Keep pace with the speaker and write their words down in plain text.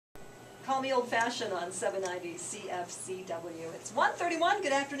Call Me Old Fashioned on 790 CFCW. It's 1:31.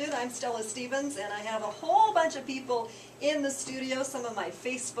 Good afternoon. I'm Stella Stevens, and I have a whole bunch of people in the studio, some of my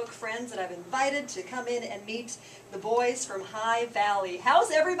Facebook friends that I've invited to come in and meet the boys from High Valley.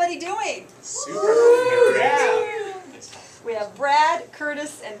 How's everybody doing? Super. Yeah. We have Brad,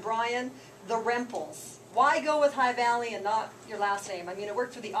 Curtis, and Brian, the Rempels. Why go with High Valley and not your last name? I mean, it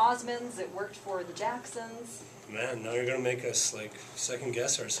worked for the Osmonds, it worked for the Jacksons. Man, now you're going to make us, like,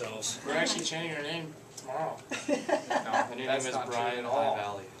 second-guess ourselves. We're actually changing our name tomorrow. No, the new name is Brian High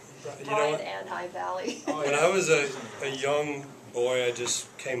Valley. Brian and High Valley. When I was a young boy, I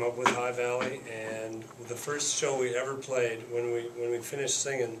just came up with High Valley, and the first show we ever played, when we finished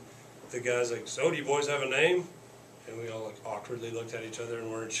singing, the guy's like, "So, do you boys have a name?" And we all like awkwardly looked at each other and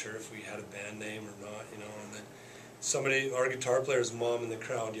weren't sure if we had a band name or not, you know. And then somebody, our guitar player's mom in the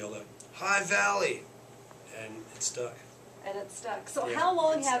crowd, yelled out, "High Valley!" And it stuck. And it stuck. So Yeah, how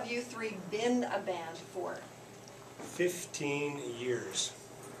long have you three been a band for? 15 years.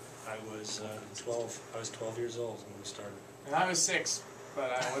 I was 12. I was 12 years old when we started. And I was 6, but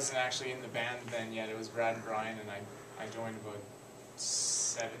I wasn't actually in the band then yet. It was Brad and Brian, and I joined about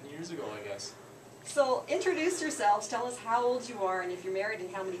 7 years ago, I guess. So introduce yourselves, tell us how old you are and if you're married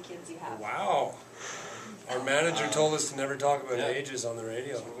and how many kids you have. Wow. Our manager told us to never talk about ages on the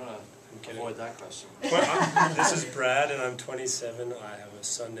radio. So we're going to avoid that question. This is Brad, and I'm 27. I have a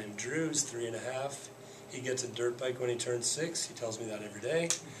son named Drew, who's 3.5. He gets a dirt bike when he turns 6. He tells me that every day.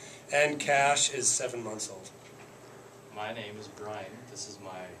 And Cash is 7 months old. My name is Brian. This is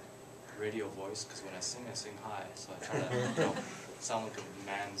my radio voice, because when I sing high. So I try to sound like a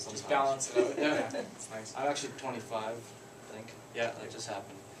man sometimes. Just balance it out. Yeah, it's nice. I'm actually 25, I think. Yeah, that just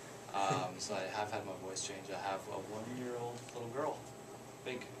happened. So I have had my voice change. I have a 1-year-old little girl.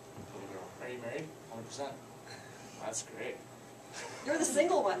 Big little girl. Are you married? 100%. That's great. You're the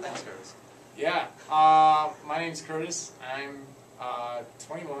single one, though. Thanks, Curtis. Yeah, my name's Curtis. I'm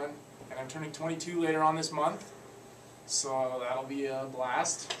 21, and I'm turning 22 later on this month. So that'll be a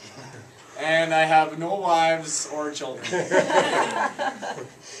blast. And I have no wives or children.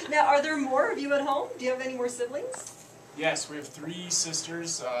 Now, are there more of you at home? Do you have any more siblings? Yes, we have 3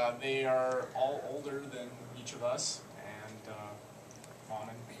 sisters. They are all older than each of us, and mom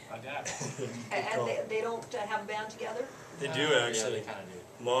and dad. And they don't have a band together? They do, actually. Yeah, they kind of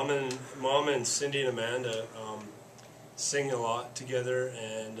do. Mom and Cindy and Amanda sing a lot together,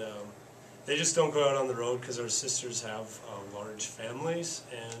 and they just don't go out on the road because our sisters have large families,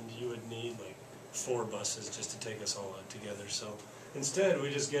 and you would need like 4 buses just to take us all out together. So instead, we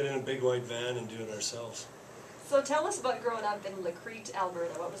just get in a big white van and do it ourselves. So tell us about growing up in Lacrete,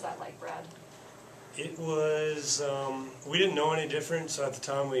 Alberta. What was that like, Brad? It was, we didn't know any different, so at the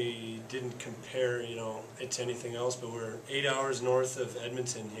time we didn't compare, you know, it to anything else, but we're 8 hours north of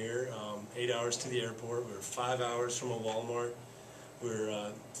Edmonton here, 8 hours to the airport, we're 5 hours from a Walmart,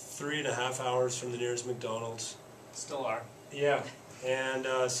 we're 3.5 hours from the nearest McDonald's. Still are. Yeah, and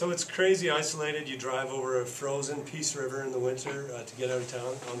so it's crazy isolated. You drive over a frozen Peace River in the winter to get out of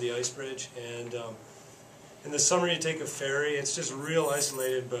town on the ice bridge, and in the summer you take a ferry. It's just real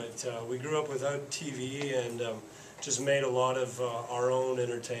isolated, but we grew up without TV and just made a lot of our own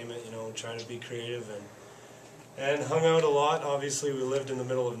entertainment, you know, trying to be creative and hung out a lot. Obviously we lived in the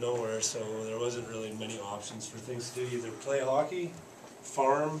middle of nowhere, so there wasn't really many options for things to do. Either play hockey,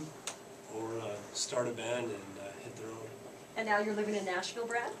 farm, or start a band and hit the road. And now you're living in Nashville,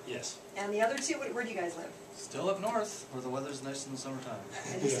 Brad? Yes. And the other two, where do you guys live? Still up north, where the weather's nice in the summertime.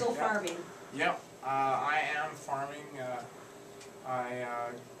 And you're still farming? Yep, I am farming. I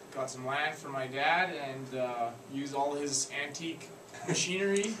got some land from my dad and use all his antique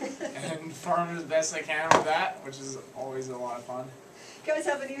machinery and farm as best I can with that, which is always a lot of fun. You guys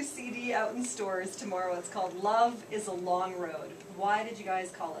have a new CD out in stores tomorrow. It's called Love is a Long Road. Why did you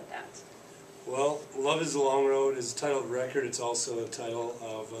guys call it that? Well, Love is a Long Road is a title of the record. It's also a title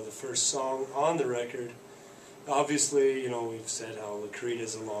of the first song on the record. Obviously, you know, we've said how Lacrete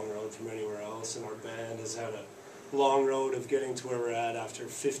is a long road from anywhere else, and our band has had a long road of getting to where we're at after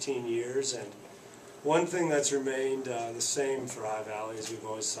 15 years. And one thing that's remained the same for High Valley is we've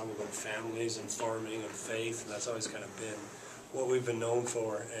always sung about families and farming and faith, and that's always kind of been what we've been known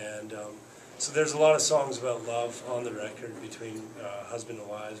for. And so there's a lot of songs about love on the record, between husband and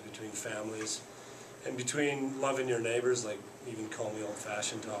wives, between families, and between loving your neighbors, like even Call Me Old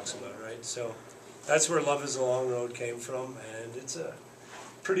Fashioned talks about, right? So that's where Love is a Long Road came from, and it's a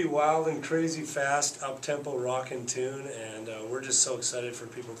pretty wild and crazy, fast, up-tempo rockin' tune, and we're just so excited for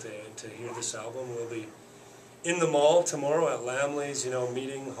people to hear this album. We'll be in the mall tomorrow at Lamley's, you know,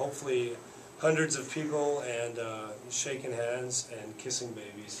 meeting hopefully hundreds of people and shaking hands and kissing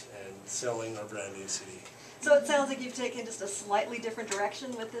babies and selling our brand new CD. So it sounds like you've taken just a slightly different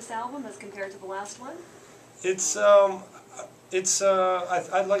direction with this album as compared to the last one? I'd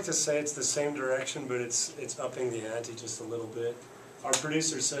like to say it's the same direction, but it's upping the ante just a little bit. Our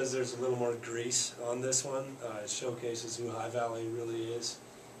producer says there's a little more grease on this one. It showcases who High Valley really is,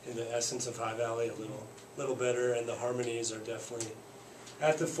 in the essence of High Valley, a little better, and the harmonies are definitely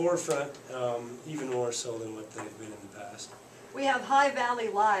at the forefront, even more so than what they've been in the past. We have High Valley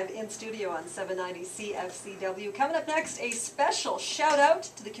live in studio on 790 CFCW. Coming up next, a special shout out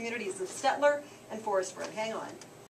to the communities of Stettler and Forest Bend. Hang on.